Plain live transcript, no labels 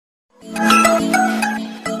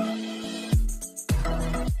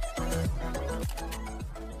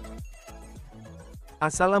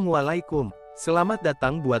Assalamualaikum, selamat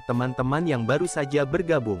datang buat teman-teman yang baru saja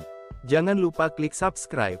bergabung. Jangan lupa klik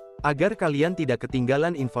subscribe, agar kalian tidak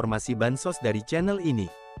ketinggalan informasi Bansos dari channel ini.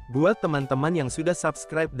 Buat teman-teman yang sudah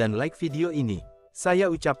subscribe dan like video ini, saya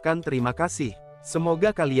ucapkan terima kasih. Semoga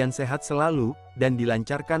kalian sehat selalu, dan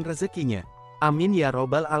dilancarkan rezekinya. Amin ya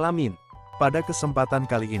robbal alamin. Pada kesempatan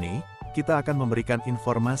kali ini, kita akan memberikan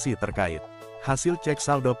informasi terkait hasil cek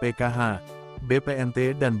saldo PKH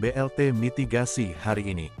BPNT dan Blt Mitigasi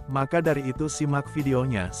hari ini. Maka dari itu simak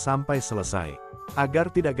videonya sampai selesai,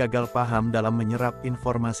 agar tidak gagal paham dalam menyerap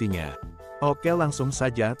informasinya. Oke, langsung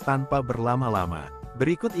saja tanpa berlama-lama.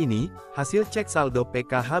 Berikut ini, hasil cek saldo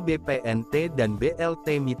PKH BPNT dan Blt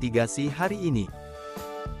Mitigasi hari ini.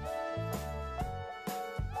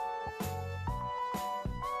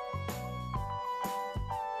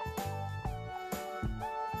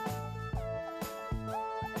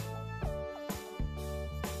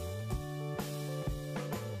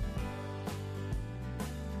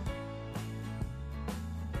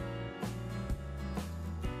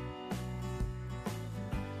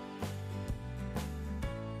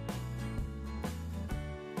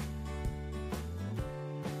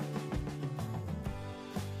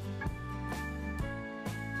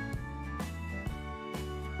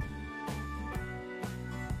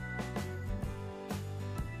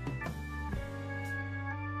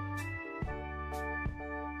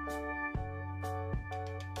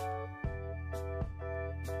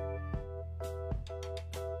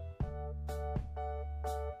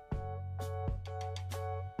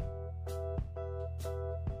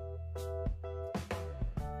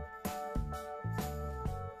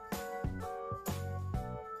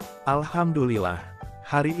 Alhamdulillah,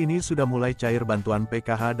 hari ini sudah mulai cair bantuan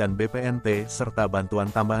PKH dan BPNT serta bantuan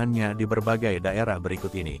tambahannya di berbagai daerah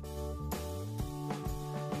berikut ini.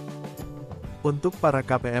 Untuk para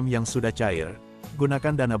KPM yang sudah cair,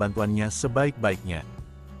 gunakan dana bantuannya sebaik-baiknya.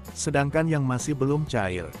 Sedangkan yang masih belum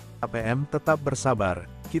cair, KPM tetap bersabar,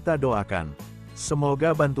 kita doakan.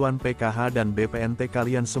 Semoga bantuan PKH dan BPNT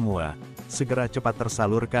kalian semua segera cepat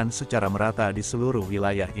tersalurkan secara merata di seluruh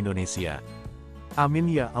wilayah Indonesia.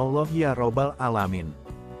 Amin ya Allah ya robbal alamin.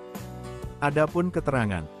 Adapun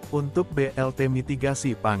keterangan untuk Blt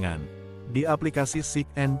Mitigasi Pangan di aplikasi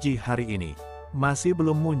Cek hari ini masih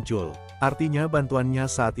belum muncul, artinya bantuannya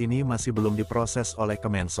saat ini masih belum diproses oleh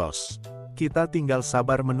Kemensos. Kita tinggal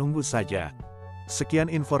sabar menunggu saja.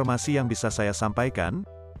 Sekian informasi yang bisa saya sampaikan.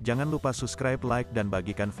 Jangan lupa subscribe, like, dan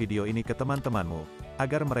bagikan video ini ke teman-temanmu,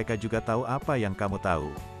 agar mereka juga tahu apa yang kamu tahu.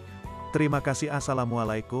 Terima kasih.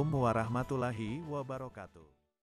 Assalamualaikum warahmatullahi wabarakatuh.